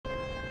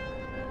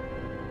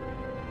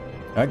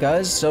Alright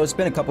guys, so it's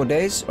been a couple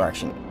days, or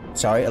actually,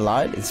 sorry, a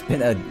lot. It's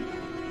been a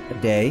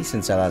day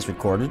since I last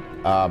recorded.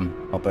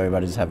 Hope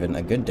everybody's having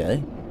a good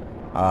day.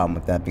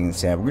 With that being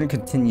said, we're gonna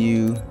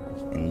continue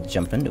and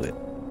jump into it.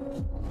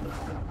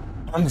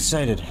 I'm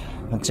excited.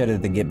 I'm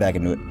excited to get back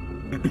into it.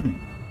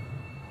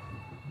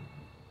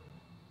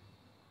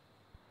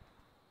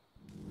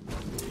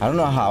 I don't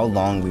know how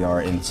long we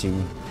are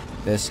into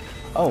this.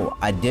 Oh,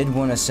 I did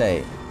want to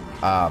say,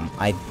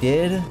 I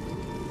did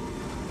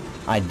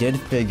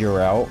figure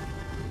out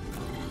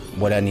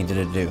what I needed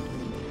to do.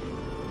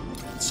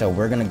 So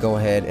we're gonna go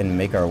ahead and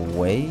make our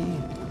way.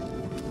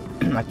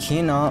 I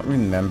cannot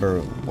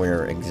remember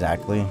where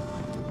exactly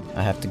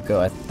I have to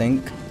go. I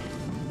think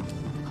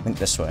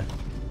this way.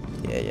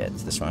 Yeah,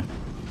 it's this way.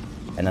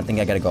 And I think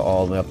I gotta go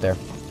all the way up there.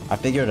 I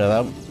figured it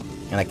out,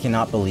 and I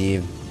cannot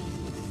believe,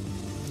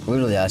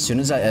 literally, as soon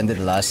as I ended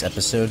the last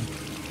episode,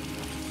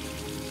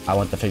 I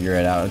went to figure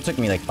it out. It took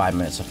me like 5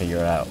 minutes to figure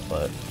it out,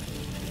 but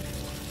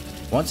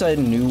once I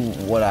knew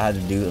what I had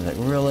to do, I was like,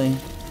 really?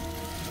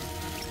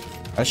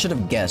 I should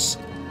have guessed.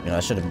 You know,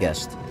 I should have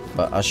guessed.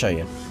 But I'll show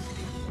you.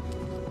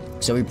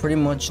 So we pretty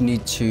much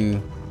need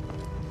to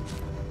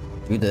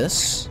do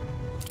this.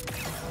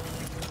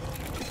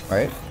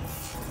 Right?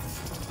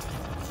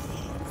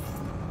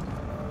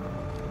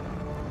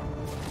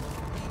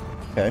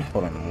 Okay,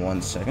 hold on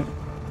 1 second.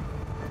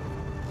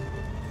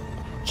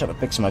 Try to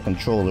fix my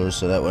controller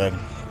so that way I can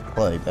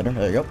play better.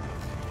 There you go.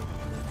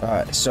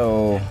 Alright,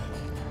 so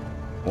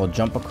we'll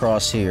jump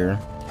across here.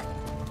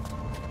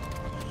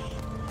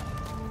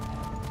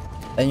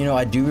 And you know,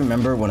 I do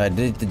remember when I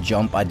did the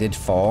jump, I did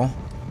fall.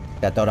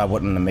 I thought I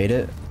wouldn't have made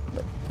it,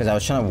 because I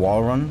was trying to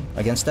wall run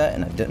against that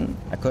and I didn't.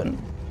 I couldn't.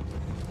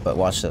 But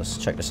watch this.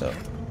 Check this out.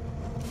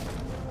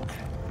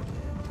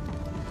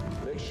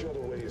 Make sure the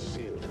way is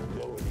sealed.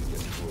 Go when you get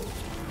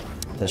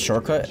through. The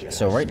shortcut.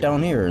 So right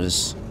down here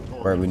is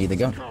where we need to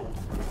go.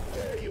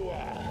 There you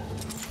are.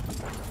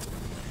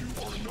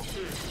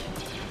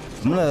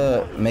 I'm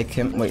gonna make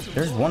him. Wait,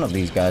 there's one of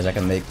these guys I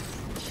can make.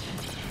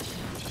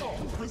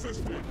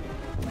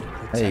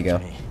 There you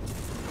go.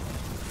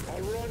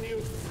 I'll run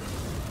you.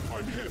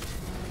 I'm hit.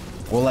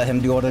 We'll let him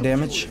do all the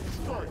damage.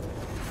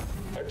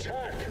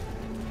 Attack.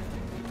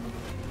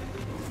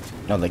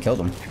 No, they killed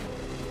him.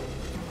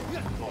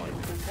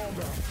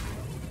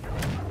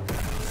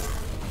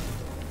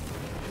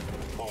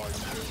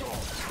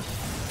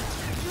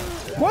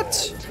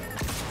 What?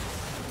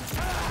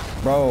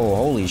 Bro,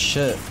 holy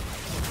shit.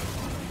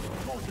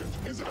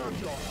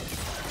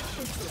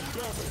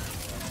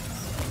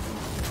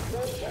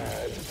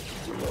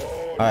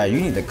 Alright,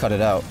 you need to cut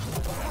it out.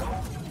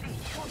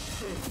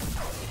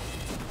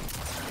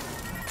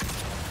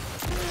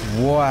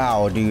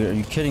 Wow, dude, are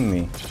you kidding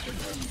me?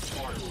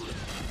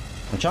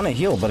 I'm trying to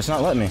heal, but it's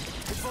not letting me.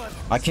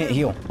 I can't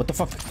heal. What the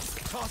fuck?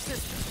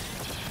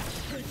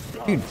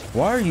 Dude,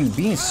 why are you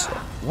being so...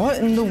 What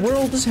in the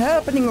world is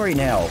happening right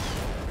now?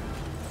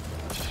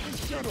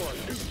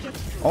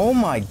 Oh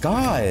my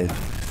god.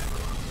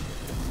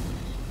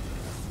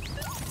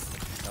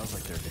 Sounds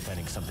like they're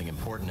defending something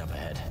important up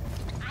ahead.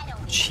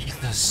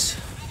 Jesus.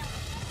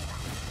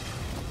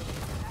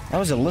 That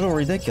was a little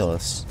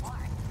ridiculous.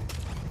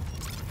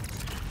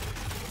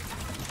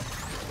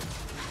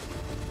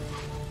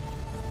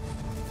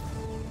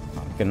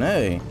 Fucking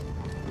A.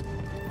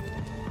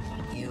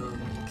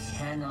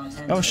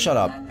 Oh, shut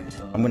up.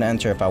 I'm gonna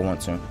enter if I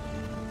want to.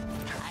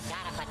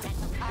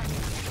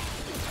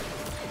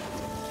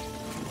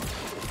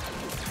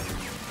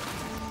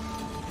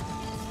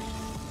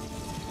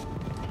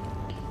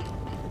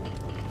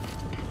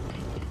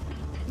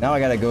 Now I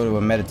gotta go to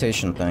a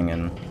meditation thing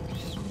and...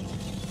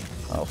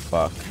 Oh,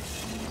 fuck.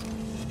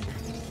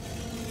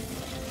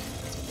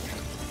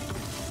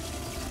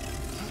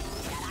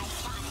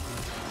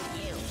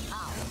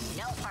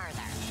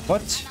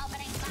 What?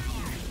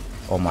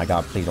 Oh my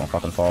god, please don't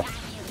fucking fall.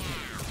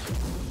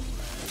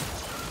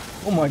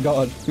 Oh my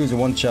god, he was a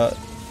one shot.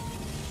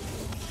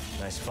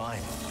 Nice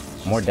find.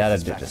 More data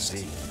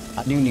discs.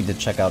 I do need to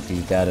check out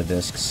these data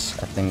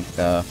discs. I think,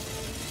 I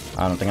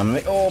don't think I'm gonna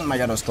make... Oh my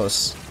god, that was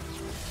close.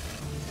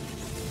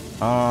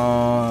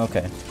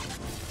 Okay.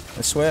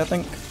 This way, I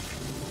think.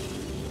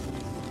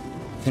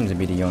 Seems to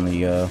be the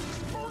only,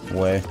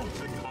 way.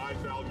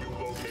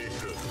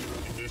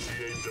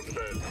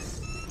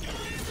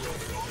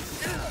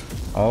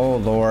 Oh,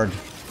 Lord.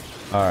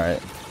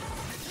 Alright.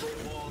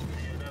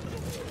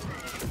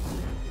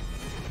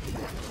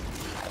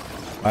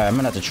 Alright, I'm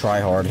gonna have to try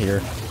hard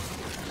here.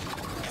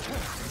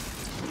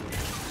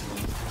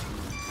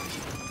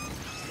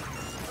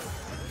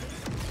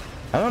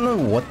 I don't know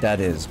what that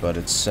is, but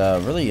it's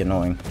really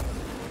annoying.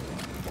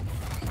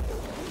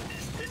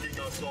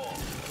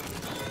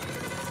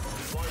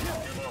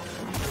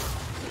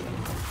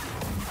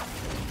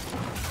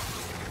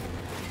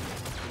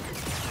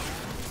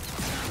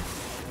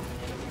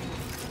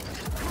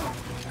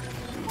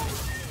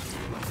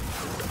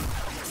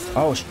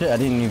 Oh shit, I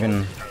didn't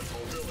even...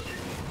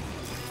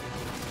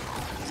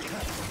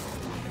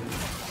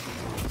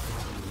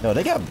 Yo,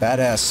 they got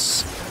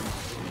badass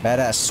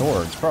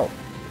swords, bro.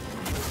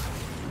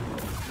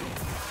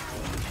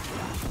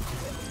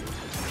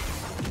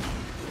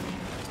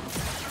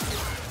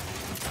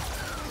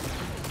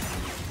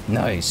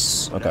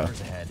 Nice. Okay.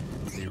 Whatever's ahead,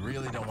 they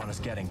really don't want us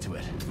getting to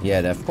it. Yeah,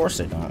 of course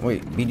they don't.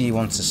 Wait, BD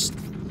wants us.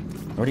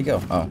 Where'd he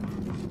go? Oh.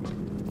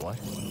 What?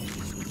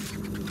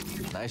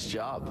 Nice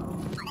job.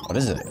 What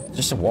is it?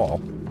 Just a wall.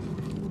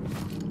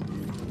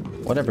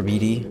 Whatever,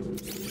 BD.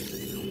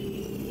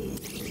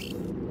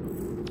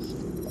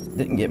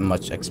 Didn't get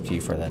much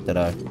XP for that, did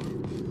I?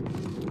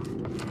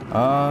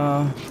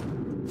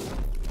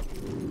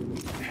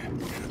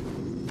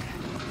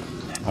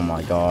 Oh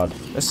my god.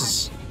 This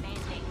is...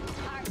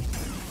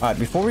 Alright,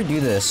 before we do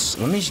this,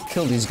 let me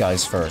kill these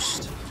guys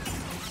first.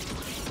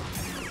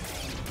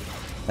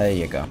 There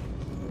you go.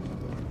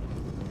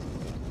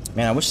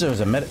 Man, I wish there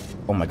was a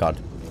oh my god.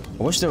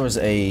 I wish there was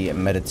a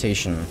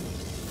meditation.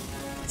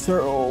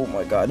 Oh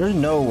my god, there's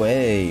no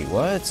way.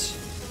 What?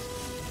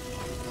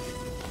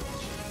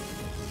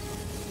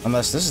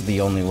 Unless this is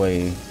the only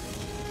way.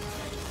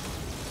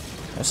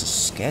 This is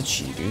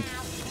sketchy, dude.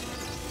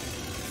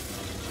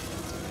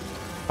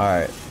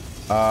 Alright.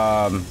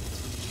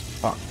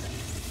 Fuck.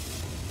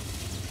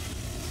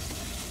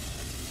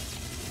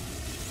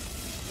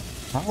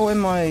 How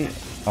am I...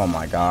 Oh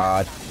my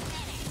god.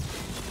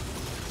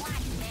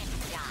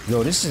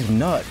 Yo, this is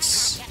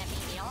nuts.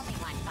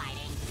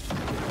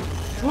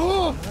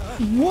 Oh,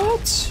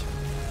 what?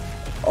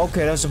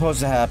 Okay, that's supposed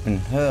to happen.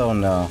 Hell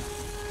no.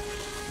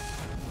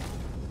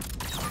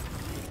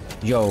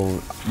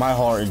 Yo, my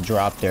heart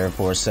dropped there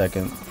for a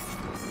second.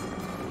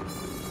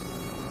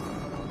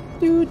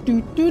 Do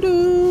do do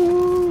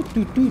do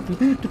do do do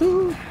do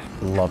do.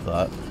 Love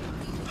that.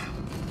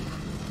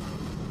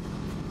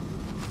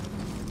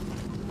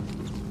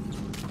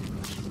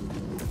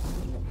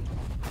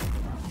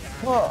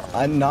 Well,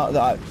 I'm not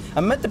that.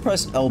 I meant to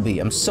press LB.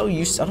 I'm so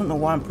used to, I don't know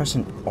why I'm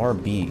pressing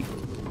RB.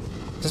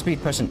 Just be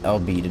pressing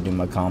LB to do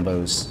my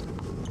combos.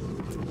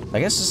 I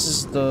guess this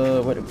is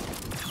the... What?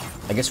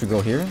 I guess we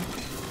go here?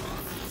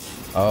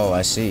 Oh,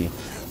 I see.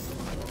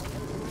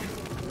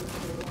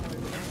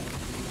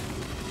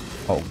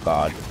 Oh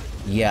god.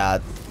 Yeah.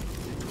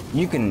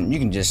 You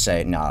can just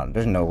say, nah,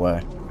 there's no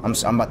way. I'm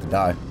about to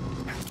die.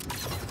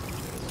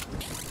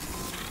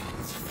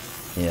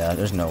 Yeah,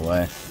 there's no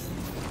way.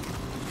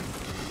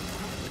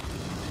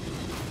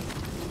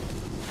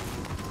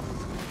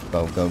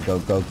 Go, go, go,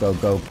 go, go,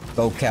 go.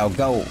 Go, cow,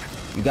 go.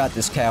 You got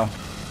this, cow.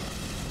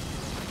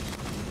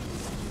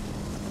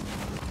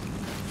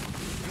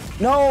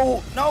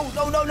 No! No,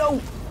 no, no,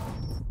 no!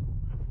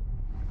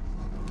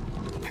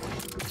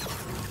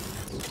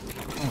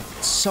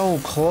 So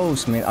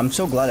close, man. I'm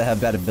so glad I have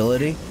that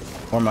ability.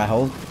 Or my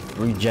health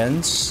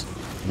regens.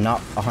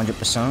 Not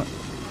 100%.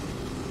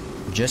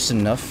 Just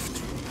enough.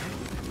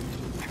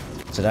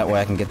 So that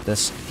way I can get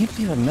this. I can't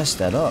believe I messed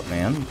that up,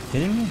 man. Are you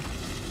kidding me?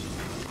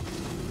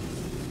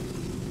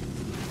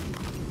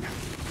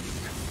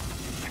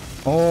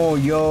 Oh,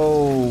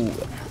 yo.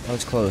 That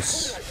was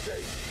close.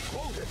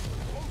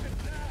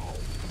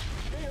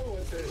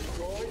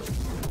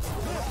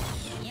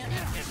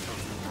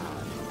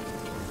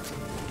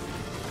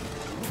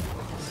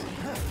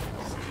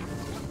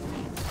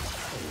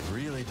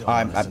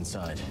 I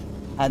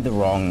had the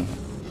wrong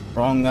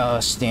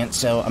stance,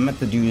 so I meant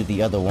to do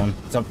the other one.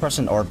 So I'm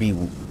pressing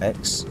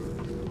LBX,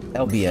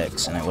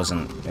 and it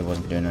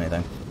wasn't doing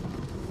anything.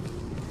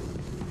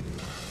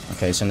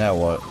 Okay, so now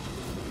what?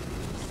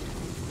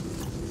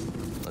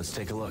 Let's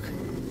take a look.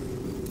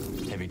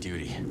 Heavy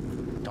duty.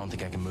 Don't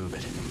think I can move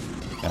it.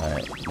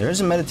 Alright, there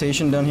is a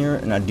meditation down here,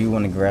 and I do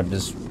want to grab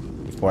this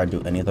before I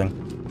do anything.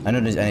 I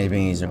know these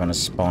enemies are gonna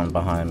spawn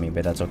behind me,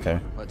 but that's okay.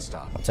 Let's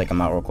stop. I'll take them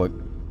out real quick.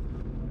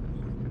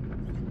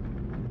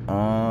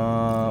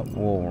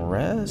 We'll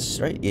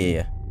rest, right?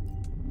 Yeah.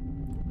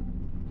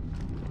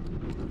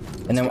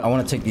 And then I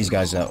want to take these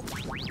guys out.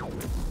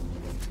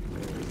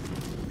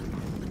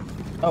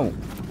 Oh.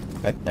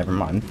 Okay, never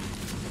mind.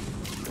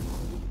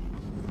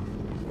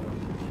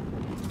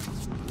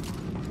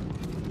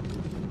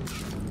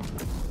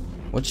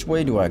 Which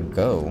way do I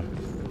go?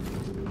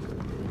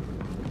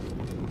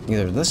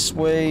 Either this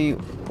way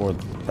or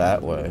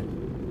that way.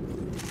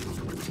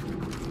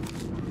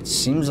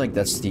 Seems like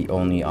that's the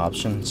only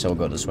option, so we'll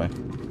go this way.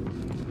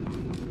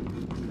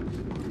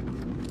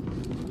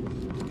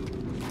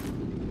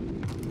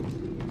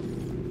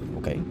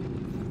 Okay.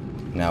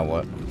 Now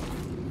what?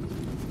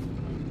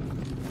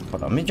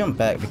 Hold on, let me jump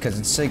back because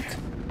it's like...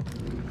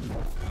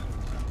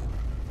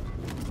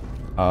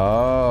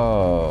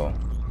 Oh.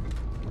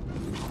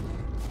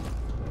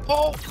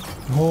 Oh!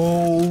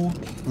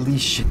 Holy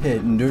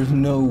shit, there's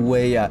no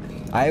way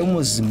I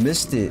almost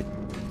missed it.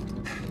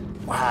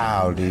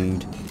 Wow,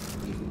 dude.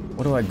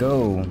 Where do I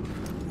go?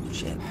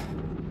 Shit.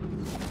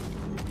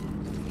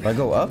 Do I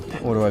go up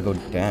or do I go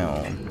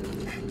down?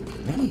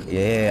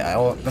 Yeah,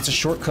 oh, that's a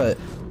shortcut.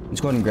 Let's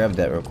go ahead and grab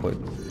that real quick.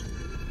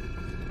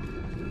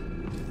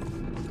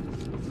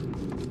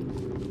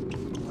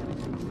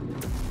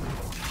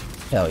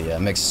 Hell yeah,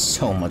 it makes it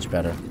so much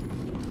better.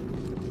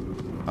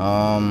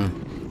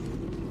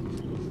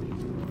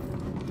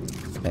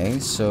 Okay,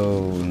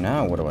 so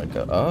now where do I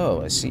go?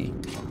 Oh, I see.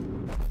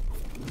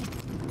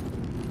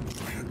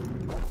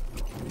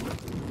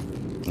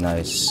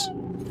 Nice.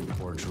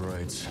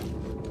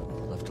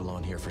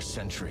 for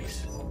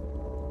centuries.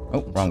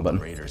 Oh, wrong button.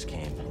 Raiders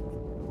came.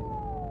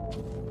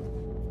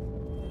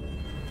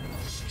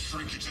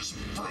 Trinket is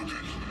broken.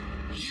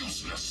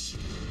 Useless.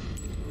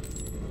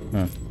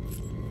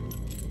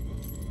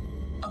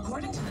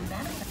 According to the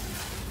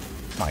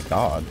manifest. My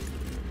God.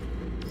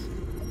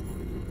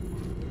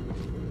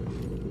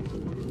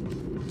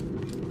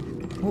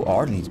 Who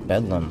are these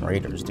Bedlam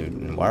Raiders, dude?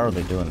 And why are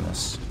they doing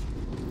this?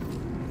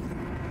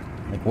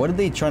 Like, what are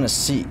they trying to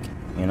seek,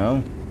 you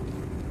know?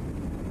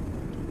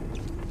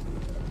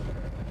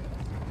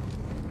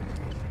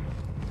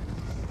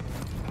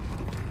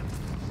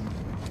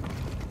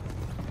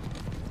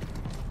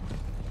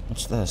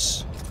 What's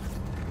this?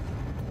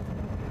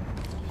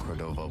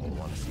 Cordova will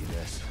want to see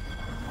this.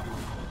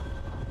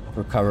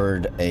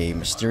 Recovered a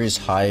mysterious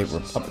High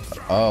Republic.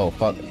 Oh,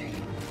 fuck.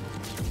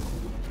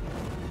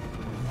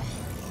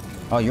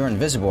 Oh, you're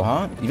invisible,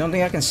 huh? You don't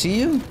think I can see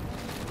you?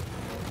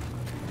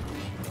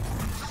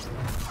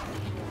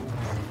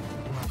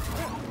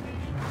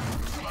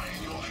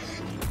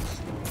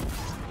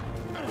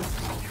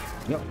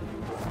 Yep.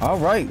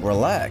 Alright,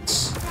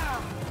 relax.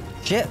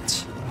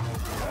 Shit.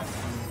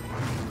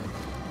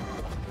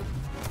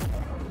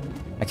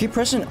 I keep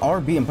pressing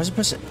RB and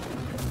press it.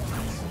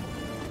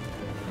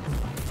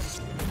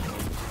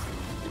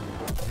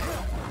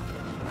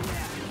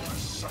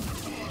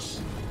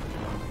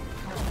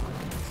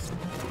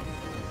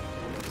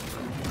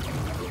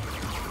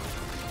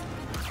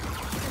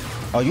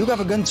 Oh, you have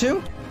a gun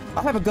too?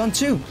 I have a gun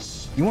too.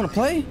 You want to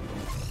play?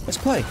 Let's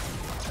play.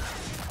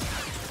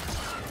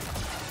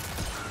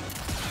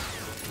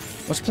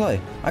 Let's play.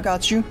 I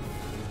got you.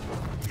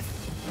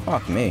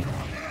 Fuck me.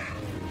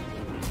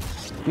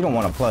 You don't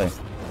want to play.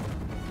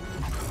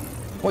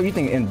 What, you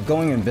think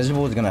going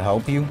invisible is gonna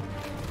help you?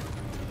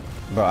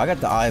 Bro, I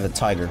got the eye of a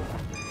tiger.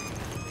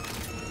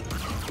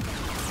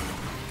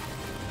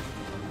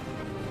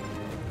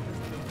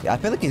 Yeah, I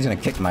feel like he's gonna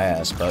kick my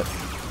ass, but...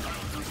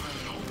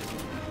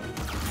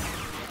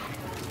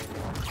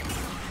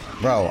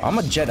 Bro, I'm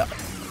a Jedi.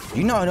 Do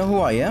you not know who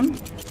I am?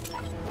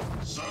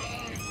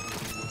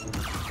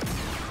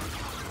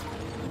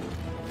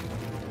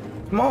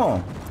 Come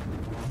on.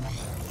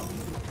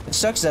 It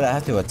sucks that I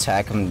have to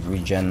attack him to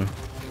regen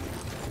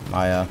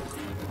my,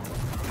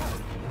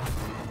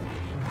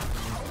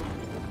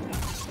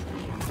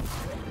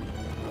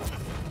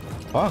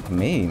 Fuck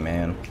me,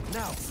 man.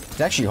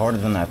 It's actually harder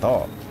than I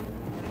thought.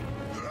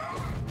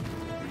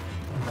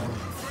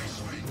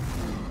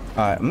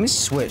 Alright, let me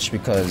switch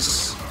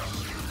because...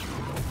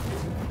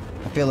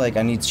 I feel like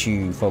I need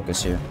to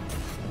focus here.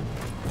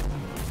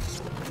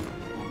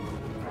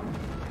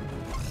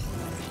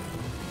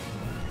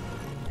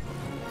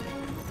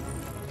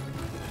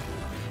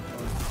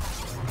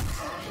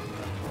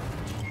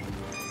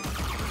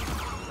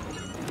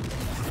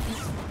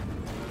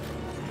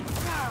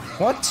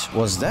 What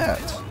was that?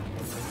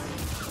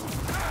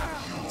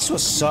 This what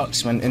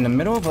sucks, man. In the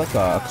middle of like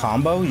a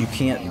combo, you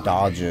can't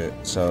dodge it.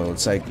 So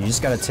it's like, you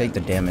just gotta take the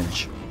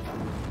damage.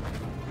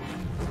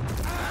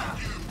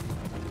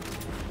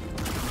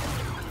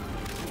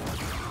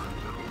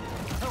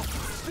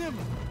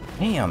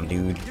 Damn,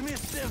 dude.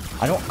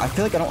 I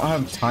feel like I don't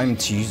have time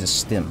to use a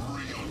stim.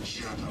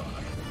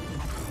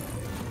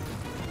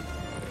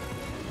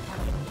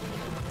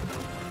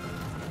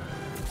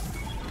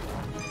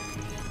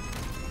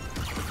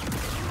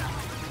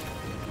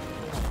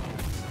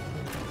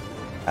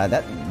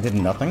 That did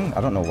nothing.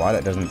 I don't know why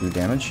that doesn't do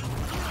damage.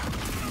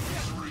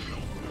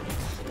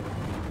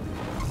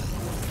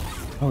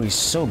 Oh, he's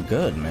so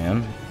good,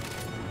 man.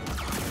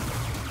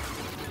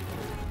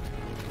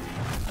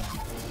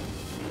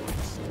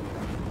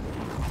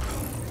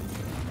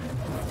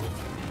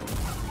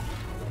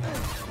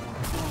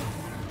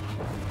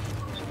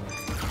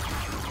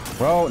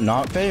 Bro,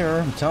 not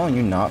fair. I'm telling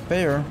you, not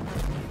fair.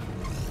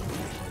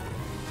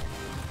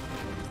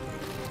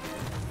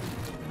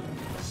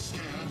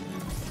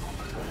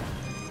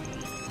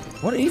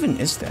 What even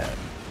is that?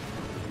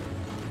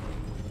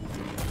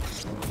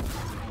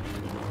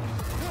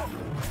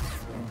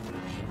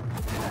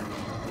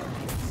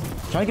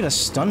 Trying to get a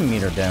stun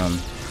meter down.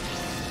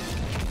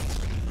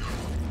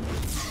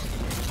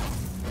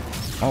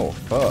 Oh,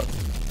 fuck.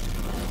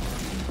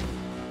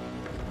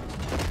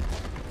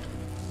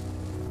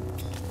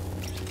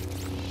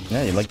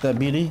 Yeah, you like that,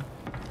 BD?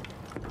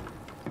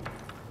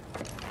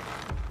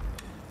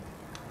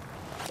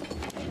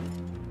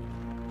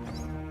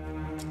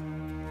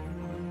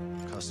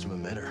 Custom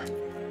emitter.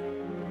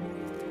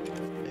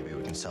 Maybe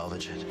we can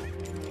salvage it.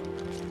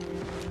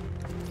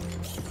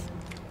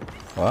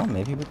 Well,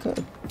 maybe we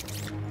could.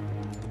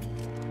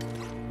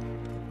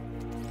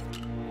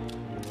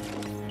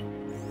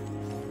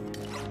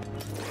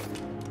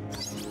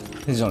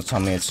 Please don't tell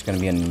me it's gonna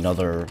be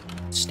another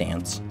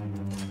stance.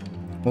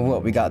 Well,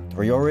 what, we got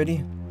 3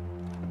 already?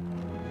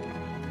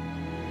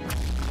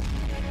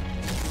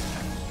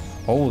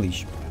 Holy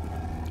sh...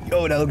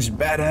 Yo, that looks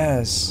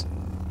badass!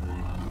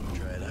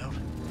 Try it out.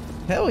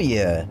 Hell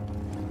yeah!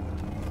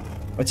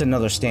 It's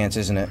another stance,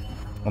 isn't it?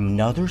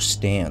 Another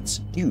stance.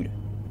 Dude, how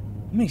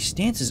many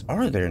stances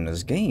are there in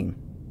this game?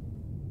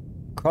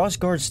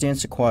 CrossGuard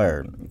stance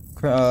acquired.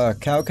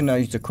 Cal can now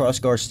use the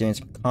CrossGuard stance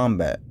in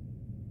combat.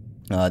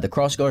 The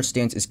CrossGuard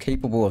stance is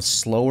capable of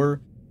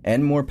slower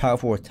and more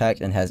powerful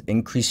attacks and has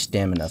increased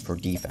stamina for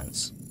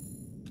defense.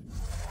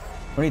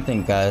 What do you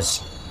think,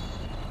 guys?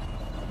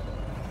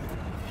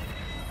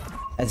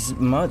 As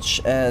much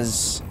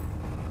as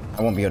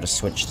I won't be able to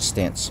switch the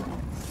stance.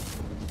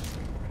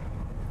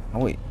 Oh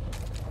wait,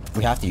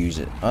 we have to use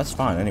it. Oh, that's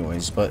fine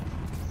anyways, but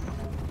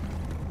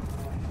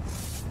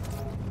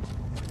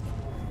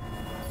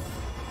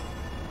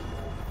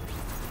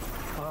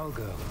I'll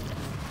go.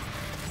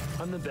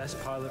 I'm the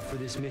best pilot for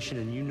this mission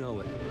and you know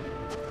it.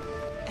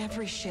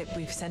 Every ship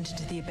we've sent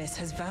into the Abyss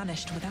has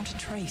vanished without a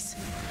trace.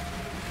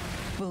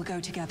 We'll go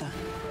together.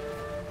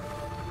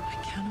 I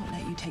cannot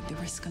let you take the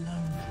risk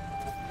alone.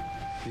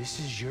 This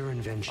is your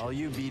invention. All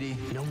you, BD.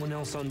 No one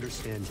else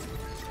understands it.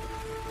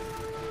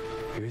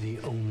 You're the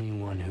only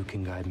one who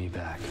can guide me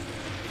back.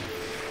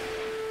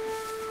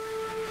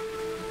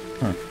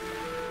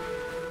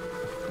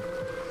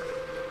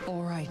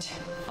 All right,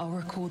 I'll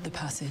record the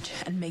passage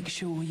and make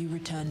sure you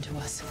return to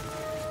us.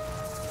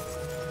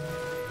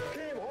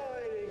 Keep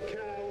hiding,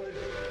 coward.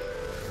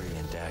 Free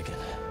and Dagon.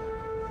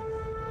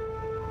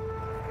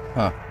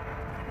 huh.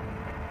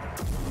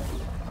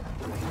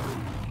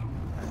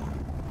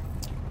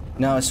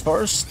 Now, as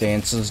far as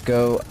stances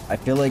go, I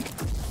feel like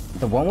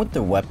the one with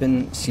the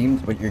weapon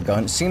seems, with your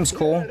gun, seems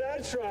cool. Yeah,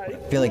 that's right. I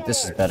feel like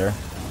this is better.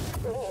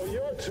 Oh,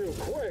 you're too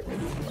quick.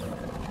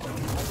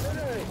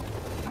 Hey.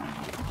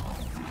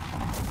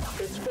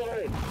 It's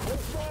fine. I'm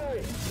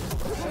fine.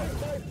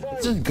 Fight.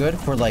 This is good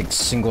for like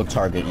single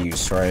target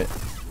use, right?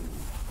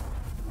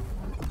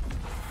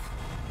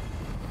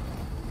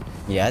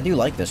 Yeah, I do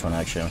like this one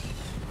actually.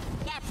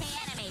 Get the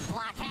enemy,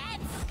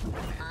 blockheads!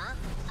 Huh?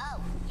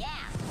 Oh,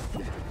 yeah.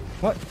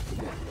 What?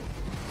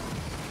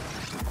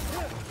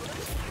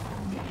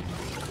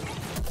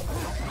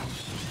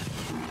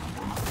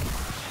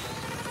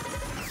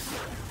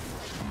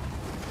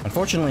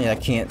 Unfortunately, I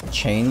can't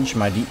change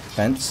my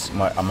defense,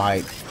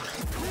 my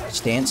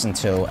stance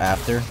until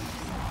after,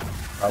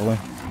 probably.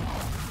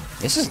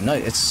 This is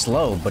nice. It's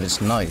slow, but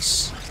it's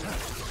nice.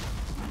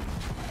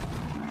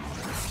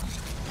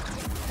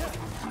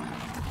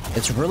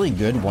 It's really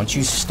good once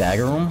you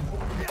stagger them.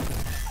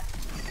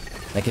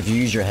 Like if you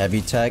use your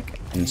heavy tech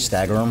and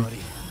stagger them.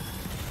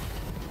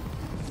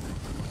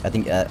 I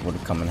think that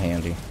would come in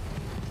handy.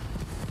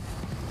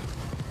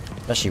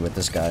 Especially with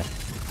this guy.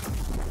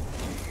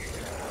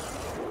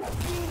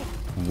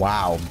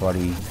 Wow,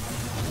 buddy.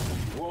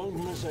 Won't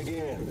miss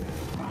again.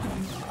 I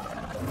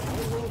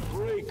will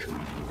break.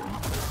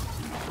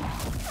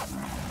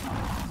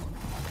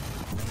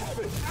 Have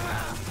it.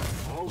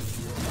 Oh,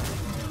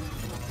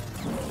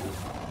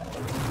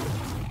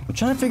 I'm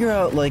trying to figure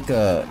out like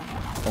a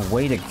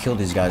way to kill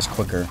these guys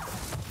quicker.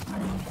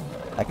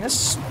 I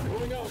guess.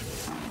 going up.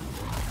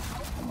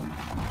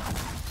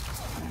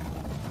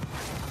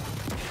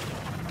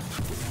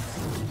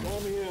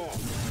 Come here.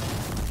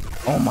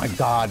 Oh my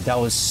god, that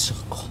was so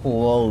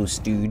close,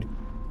 dude.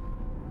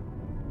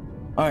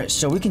 Alright,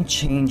 so we can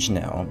change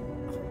now.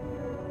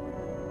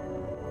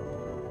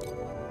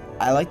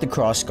 I like the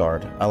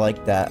CrossGuard. I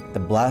like that. The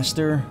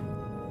blaster,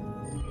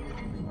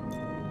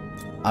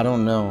 I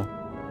don't know.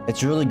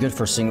 It's really good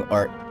for single,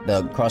 or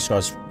the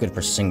CrossGuard's good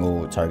for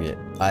single target.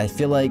 I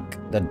feel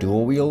like the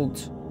dual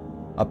wield,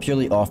 a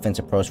purely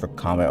offensive approach for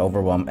combat,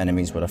 overwhelm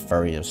enemies with a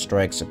flurry of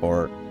strikes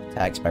or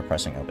attacks by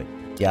pressing LB.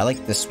 Yeah, I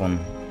like this one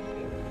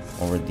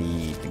over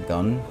the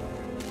gun.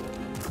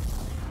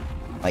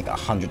 Like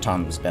 100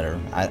 times better,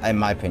 in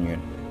my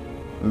opinion.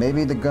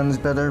 Maybe the gun's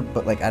better,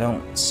 but like I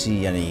don't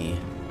see any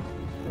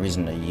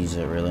reason to use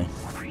it really.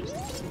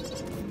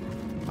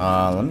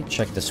 Let me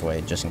check this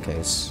way just in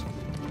case.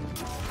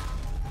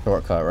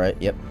 Shortcut, right?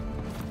 Yep.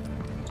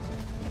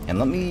 And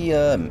let me,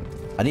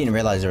 I didn't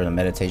realize there was a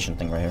meditation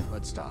thing right here.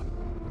 Let's stop.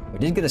 We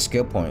did get a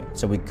skill point,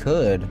 so we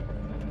could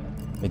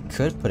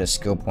put a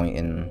skill point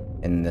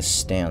in this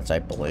stance, I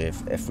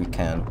believe, if we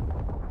can.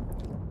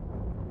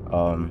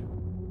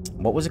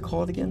 What was it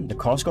called again? The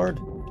CrossGuard?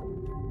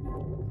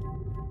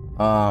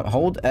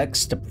 Hold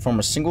X to perform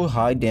a single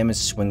high damage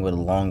swing with a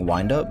long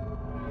windup.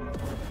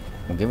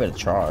 We'll give it a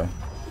try. It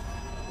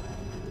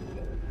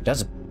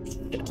does a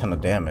ton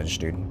of damage,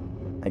 dude.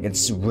 Like,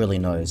 it's really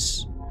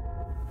nice.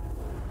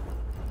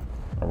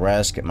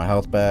 Rest, get my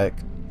health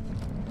back.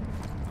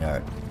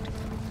 Alright.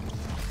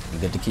 I'm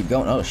good to keep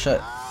going. Oh,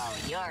 shit. Oh,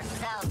 you're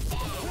so dead.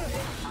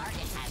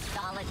 Target has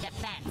solid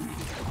defense.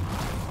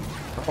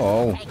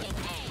 Oh. Taking aim.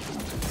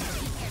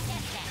 Keep your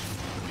distance.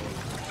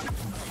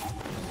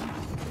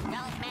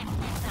 Don't mess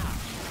this up.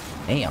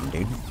 Damn,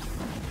 dude.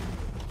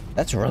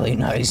 That's really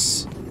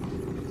nice.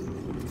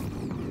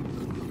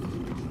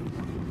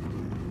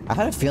 I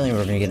had a feeling we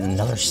were gonna get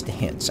another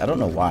stance. I don't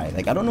know why.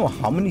 Like, I don't know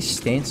how many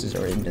stances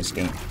are in this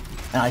game.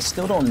 And I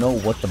still don't know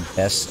what the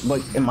best...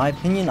 Like, in my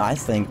opinion, I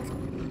think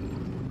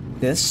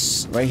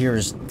this right here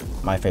is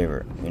my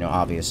favorite. You know,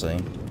 obviously.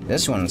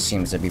 This one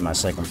seems to be my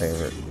second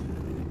favorite.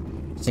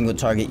 Single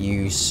target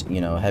use,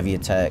 you know, heavy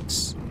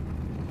attacks.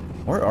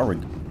 Where are we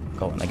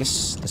going? I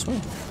guess this way?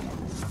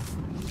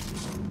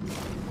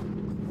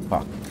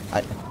 Fuck.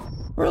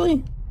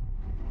 Really?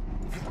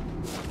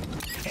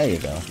 There you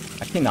go.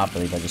 I cannot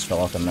believe I just fell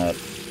off the map.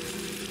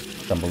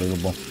 It's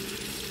unbelievable.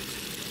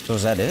 So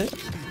is that it?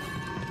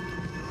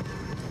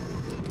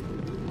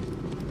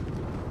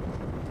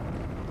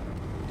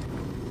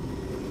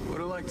 Would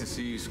have liked to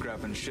see you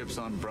scrapping ships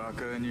on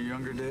Braca in your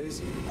younger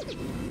days.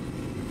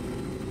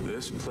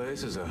 This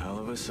place is a hell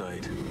of a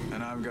sight,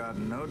 and I've got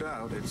no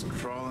doubt it's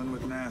crawling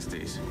with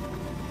nasties.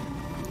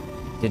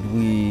 Did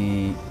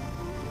we...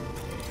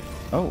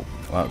 Oh,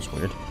 wow, that's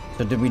weird.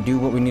 So did we do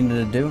what we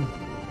needed to do?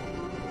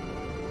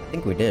 I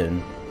think we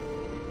did.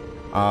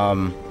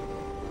 So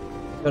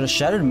the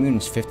Shattered Moon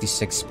is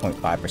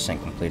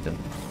 56.5% completed.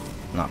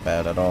 Not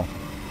bad at all.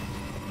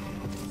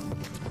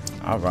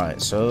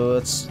 Alright, so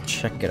let's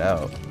check it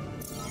out.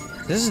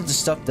 This is the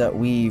stuff that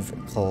we've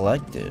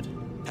collected.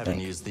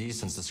 Haven't used these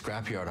since the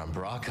scrapyard on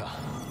Braca.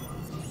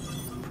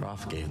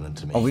 Prof gave them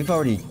to me. Oh, we've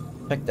already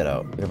checked it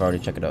out. We've already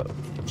checked it out.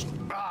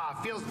 Ah,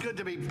 feels good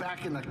to be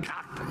back in the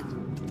cockpit.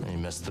 You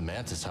missed the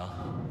mantis, huh?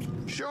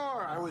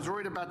 Sure, I was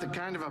worried about the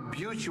kind of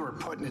abuse you were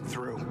putting it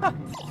through.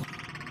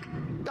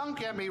 Don't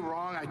get me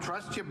wrong, I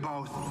trust you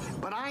both,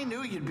 but I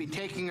knew you'd be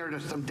taking her to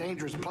some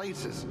dangerous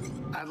places.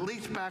 At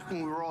least back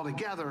when we were all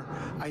together,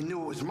 I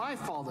knew it was my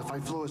fault if I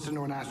flew us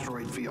into an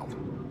asteroid field.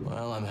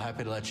 Well, I'm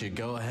happy to let you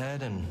go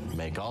ahead and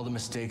make all the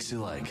mistakes you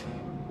like.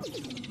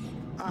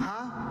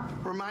 Uh-huh.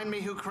 Remind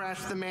me who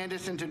crashed the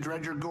Mantis into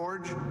Dredger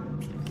Gorge?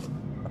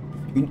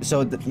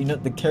 So,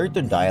 the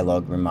character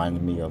dialogue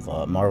reminded me of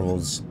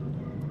Marvel's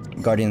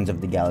Guardians of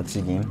the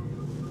Galaxy game.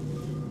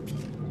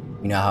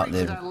 You know how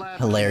the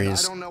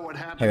hilarious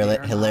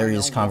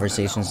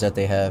conversations that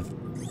they have.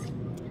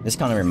 This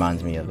kind of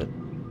reminds me of it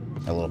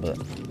a little bit.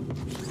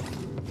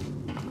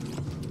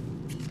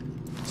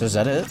 So is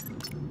that it?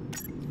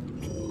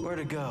 Where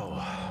to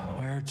go?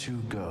 Where to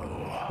go?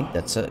 I think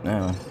that's it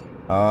now.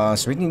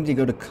 So we need to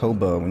go to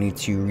Kobo. We need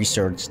to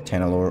research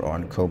Tanalor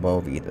on Kobo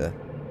via the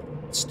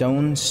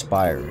Stone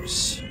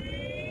Spires.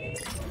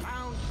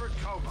 Bound for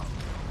Kobo.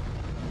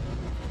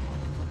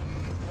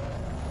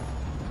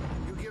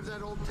 You give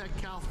that old tech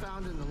Cal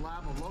found in the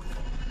lab a look?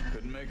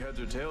 Couldn't make heads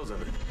or tails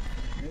of it.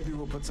 Maybe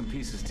we'll put some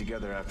pieces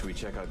together after we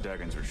check out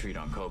Dagon's retreat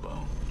on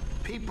Kobo.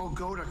 People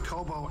go to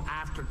Kobo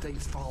after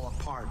things fall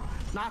apart,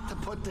 not to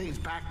put things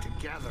back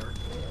together.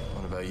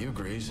 What about you,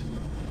 Grease?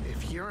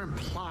 If you're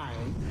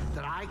implying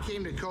that I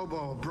came to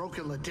Kobo a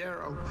broken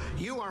Ladero,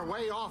 you are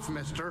way off,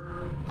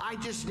 mister. I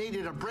just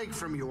needed a break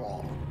from you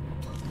all.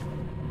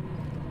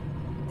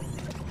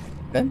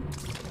 Okay.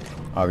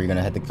 Are we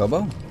gonna head to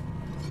Kobo?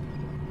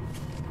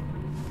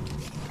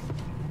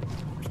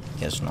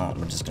 Guess not.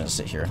 We're just gonna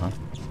sit here, huh?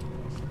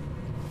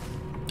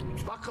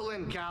 Buckle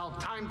in, Cal.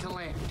 Time to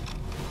land.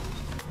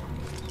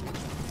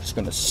 Just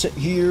gonna sit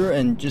here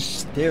and just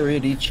stare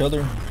at each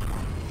other.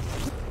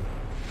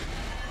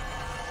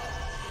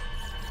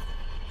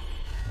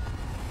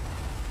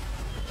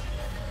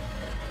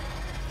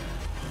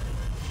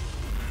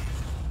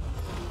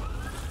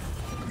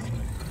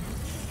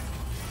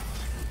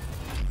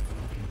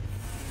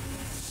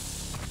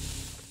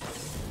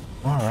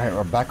 Alright,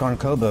 we're back on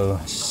Kobo.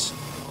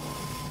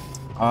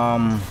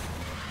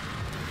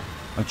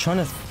 I'm trying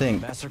to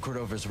think. Master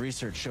Cordova's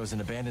research shows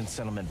an abandoned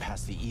settlement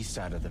past the east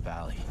side of the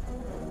valley.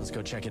 Let's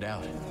go check it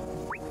out.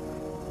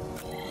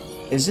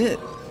 Is it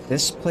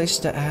this place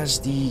that has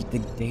the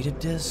data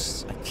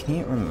discs? I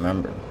can't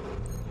remember.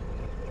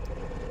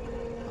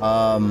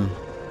 I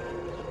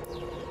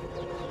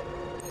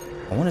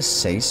want to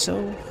say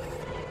so.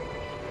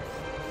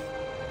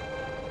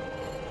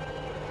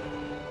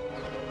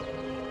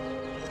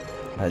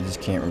 I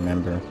just can't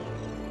remember.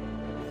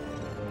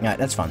 Yeah,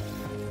 that's fine.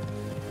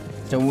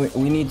 So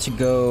we need to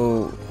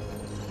go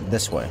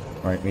this way,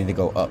 right? We need to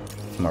go up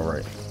to my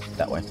right.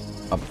 That way.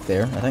 Up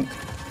there, I think.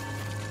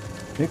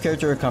 New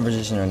character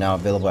conversations are now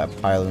available at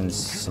Pyloon's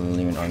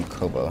Saloon on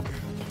Kobo.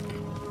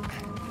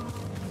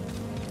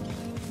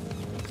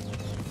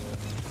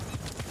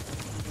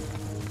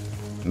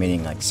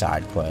 Meaning like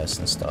side quests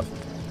and stuff,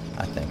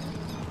 I think.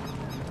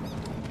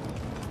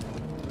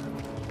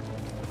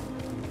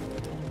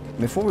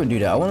 Before we do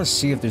that, I want to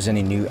see if there's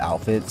any new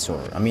outfits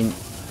or, I mean,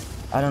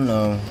 I don't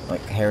know, like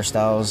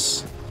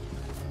hairstyles.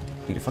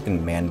 Dude, a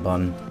fucking man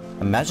bun.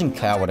 Imagine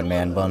Cal with a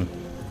man bun.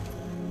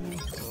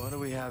 What do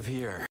we have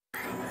here? Oh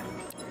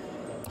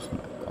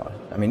my god.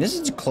 I mean, this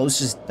is the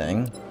closest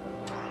thing.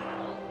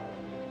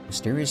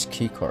 Mysterious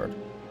keycard.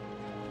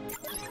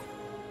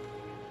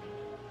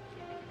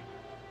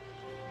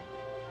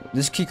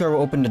 This keycard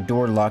will open the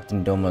door locked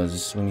in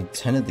Doma's. We need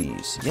 10 of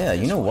these. Yeah,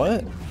 you know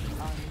what?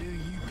 I knew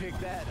you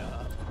picked that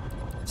up.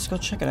 Let's go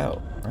check it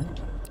out, right?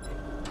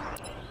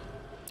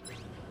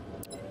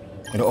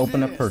 It'll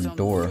open up her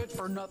door. Good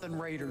for nothing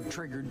raider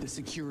triggered the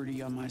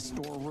security on my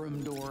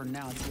storeroom door.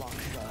 Now it's locked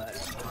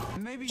shut.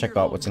 Maybe Check your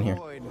out what's in here.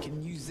 droid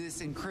can use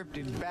this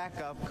encrypted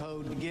backup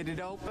code to get it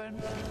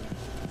open.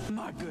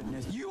 My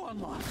goodness, you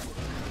unlock it.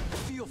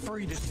 Feel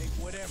free to take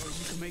whatever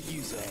you can make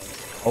use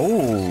of.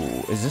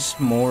 Oh, is this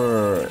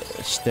more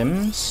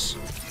stims?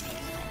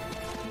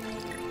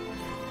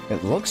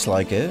 It looks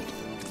like it.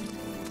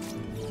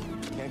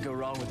 Can't go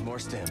wrong with more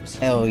stims.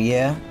 Hell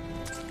yeah.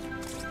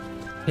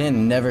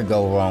 Can never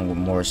go wrong with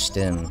more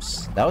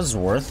stims. That was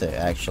worth it,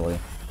 actually.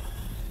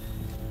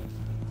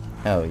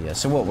 Hell yeah.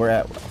 So what, we're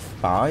at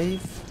 5? I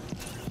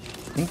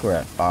think we're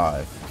at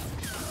 5.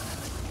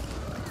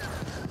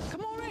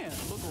 Come on in.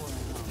 Look around.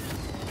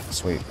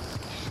 Sweet.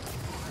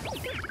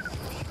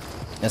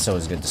 That's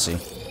always good to see.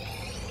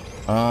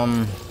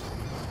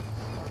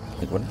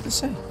 What did it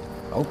say?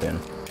 Open.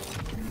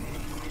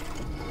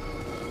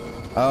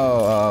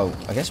 Oh,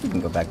 I guess we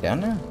can go back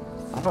down there.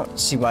 I don't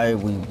see why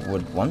we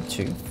would want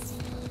to.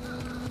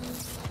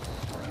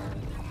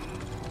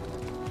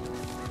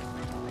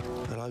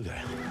 Hello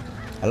there.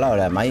 Hello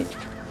there, mate.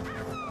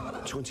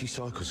 20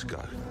 cycles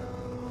ago,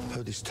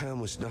 heard this town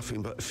was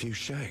nothing but a few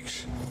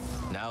shacks.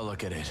 Now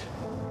look at it.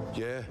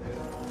 Yeah,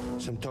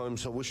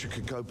 sometimes I wish I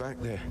could go back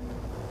there,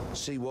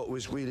 see what it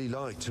was really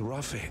like to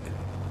rough it.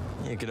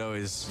 You could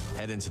always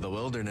head into the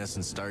wilderness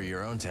and start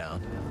your own town.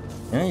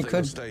 Yeah, you I'll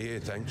could. stay here,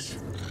 thanks.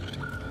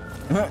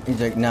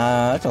 He's like,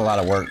 nah, that's a lot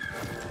of work.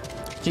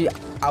 See,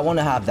 I want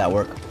to have that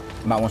work.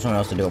 I might want someone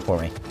else to do it for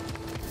me.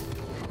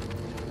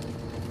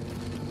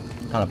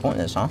 Kind of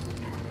pointless, huh?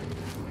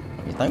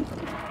 You think?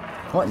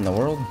 What in the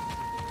world?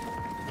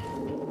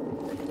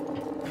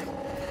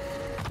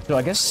 So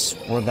I guess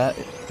where that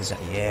is that?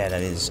 Yeah,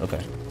 that is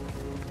okay.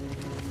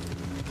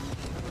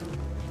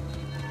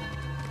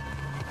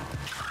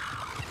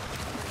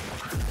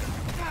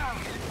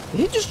 Did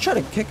he just try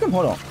to kick him?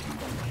 Hold on.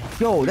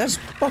 Yo, that's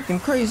fucking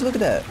crazy. Look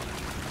at that.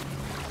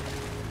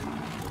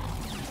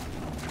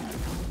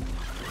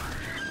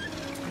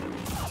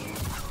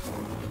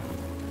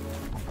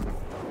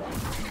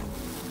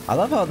 I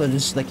love how they're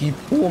just like, you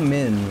pull them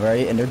in,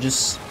 right? And they're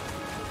just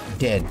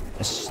dead. I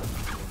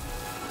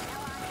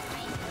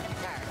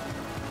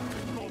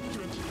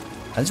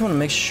just want to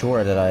make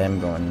sure that I am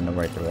going in the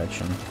right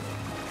direction.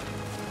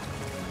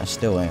 I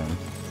still am.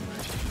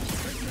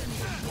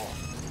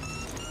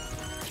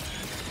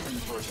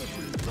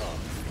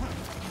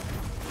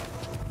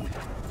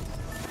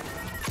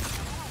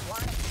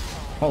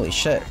 Holy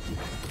shit.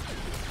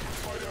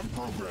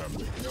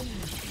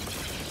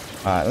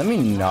 Alright, let me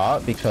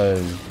not,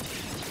 because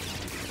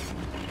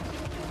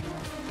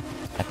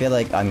I feel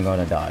like I'm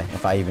gonna die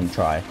if I even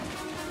try.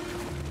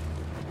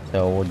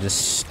 So we'll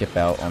just skip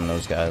out on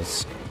those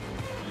guys.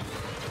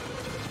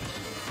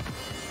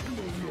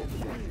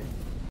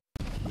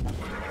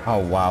 Oh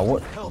wow,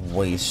 what a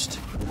waste.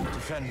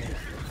 Defend me.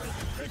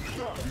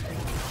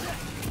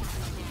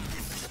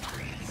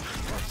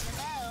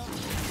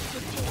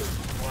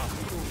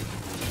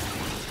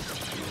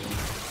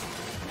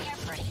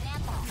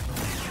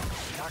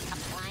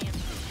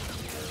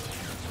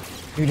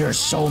 Dude, there's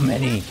so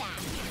many.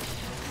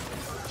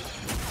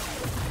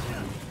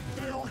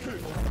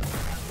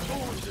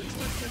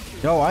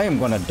 Yo, I am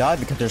gonna die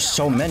because there's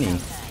so many.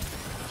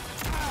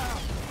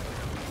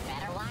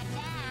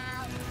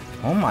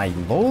 Oh my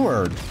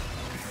lord.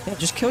 Yeah,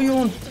 just kill your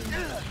own.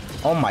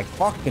 Oh my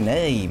fucking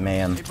A,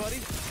 man.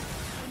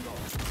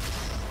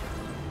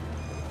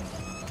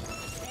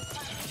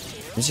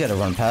 Just gotta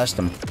run past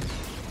him.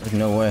 There's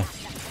no way.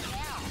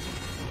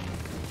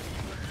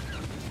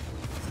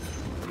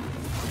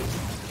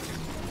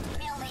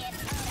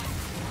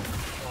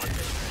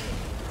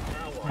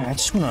 I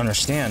just want to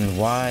understand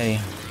why.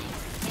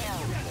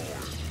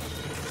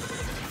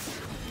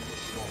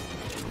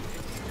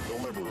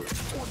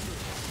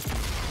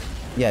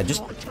 Yeah,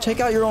 just take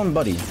out your own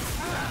buddy.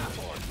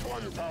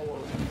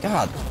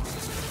 God.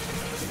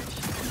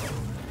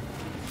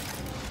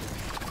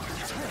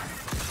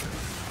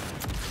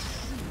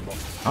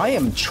 I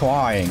am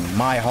trying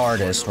my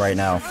hardest right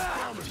now.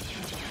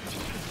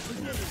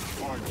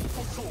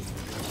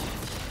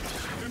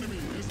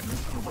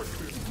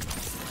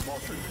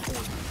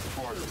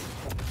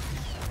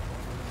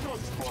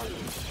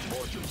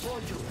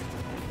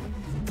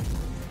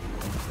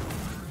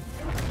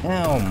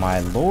 Oh my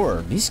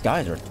lord, these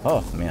guys are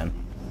tough, man.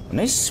 When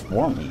they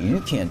swarm you,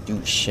 you can't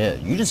do shit.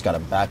 You just gotta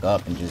back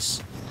up and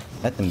just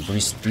let them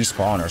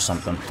respawn or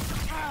something.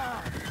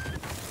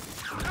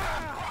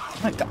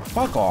 My god,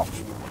 fuck off.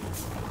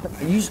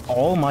 I use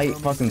all my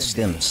fucking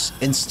stims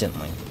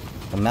instantly,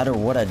 no matter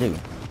what I do.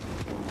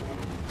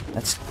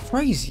 That's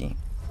crazy.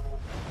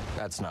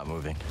 That's not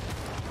moving.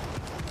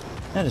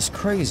 That is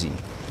crazy.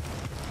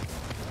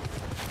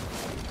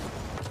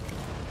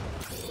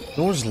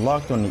 Door's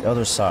locked on the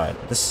other side.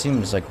 This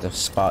seems like the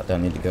spot that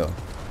I need to go.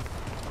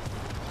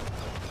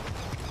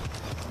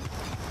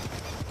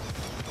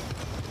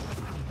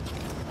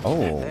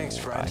 Oh, thanks,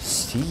 friend. I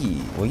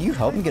see. Will you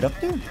help me get up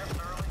there?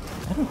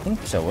 I don't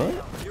think so, will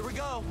it? Here we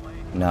go.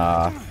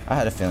 Nah, I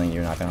had a feeling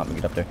you're not gonna help me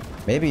get up there.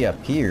 Maybe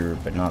up here,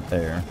 but not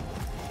there.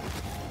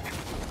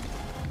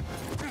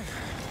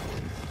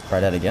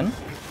 Try that again.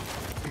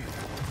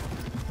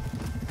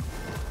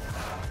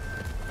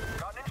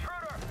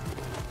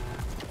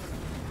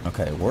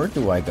 Okay, where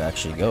do I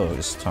actually go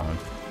this time?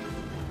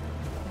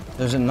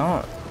 There's it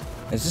not?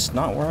 Is this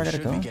not where I gotta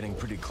go? Should be getting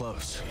pretty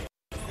close.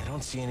 I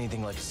don't see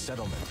anything like a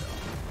settlement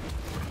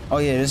though. Oh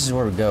yeah, this is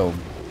where we go.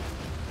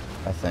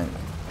 I think.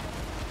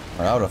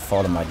 Or I would have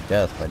fallen to my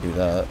death if I do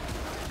that.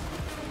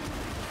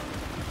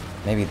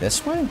 Maybe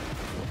this way?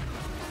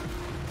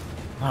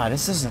 Ah,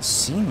 this doesn't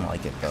seem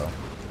like it though.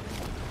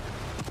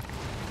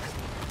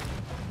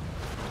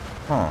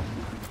 Huh.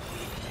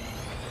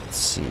 Let's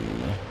see.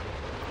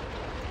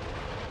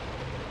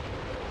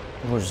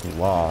 Where's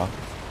locked?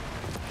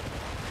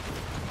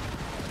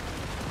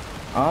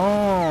 Oh,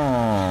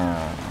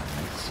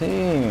 I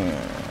see.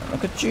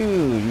 Look at you.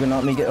 You're gonna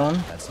let me get on?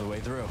 That's the way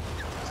through.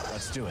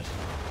 Let's do it.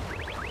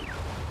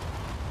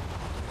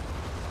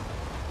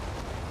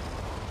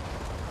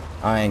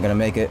 I ain't gonna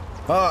make it.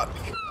 Fuck.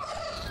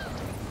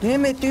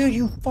 Damn it, dude.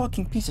 You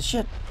fucking piece of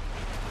shit.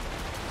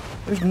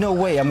 There's no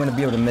way I'm gonna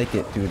be able to make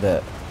it through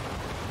that.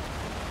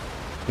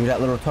 Through that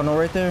little tunnel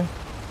right there?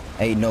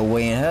 Ain't no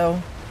way in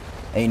hell.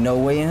 Ain't no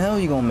way in hell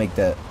you gonna make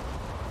that.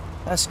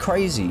 That's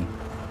crazy.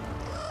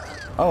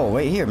 Oh,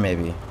 wait here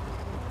maybe.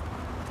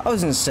 I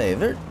was gonna say,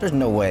 there's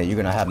no way you're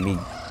gonna have me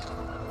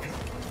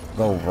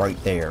go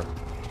right there.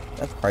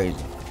 That's crazy.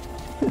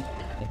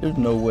 There's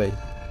no way.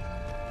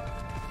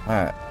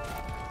 Alright.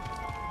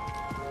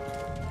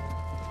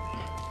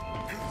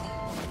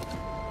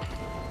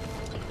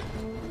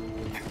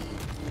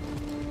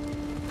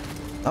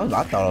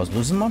 I thought I was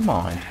losing my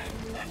mind.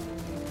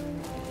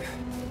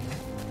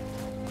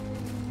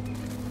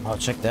 Oh,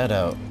 check that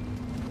out.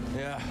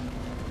 Yeah.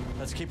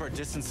 Let's keep our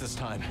distance this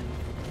time.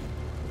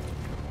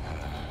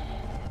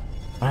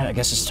 Alright, I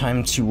guess it's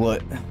time to,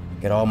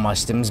 get all my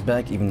stims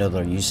back, even though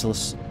they're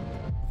useless.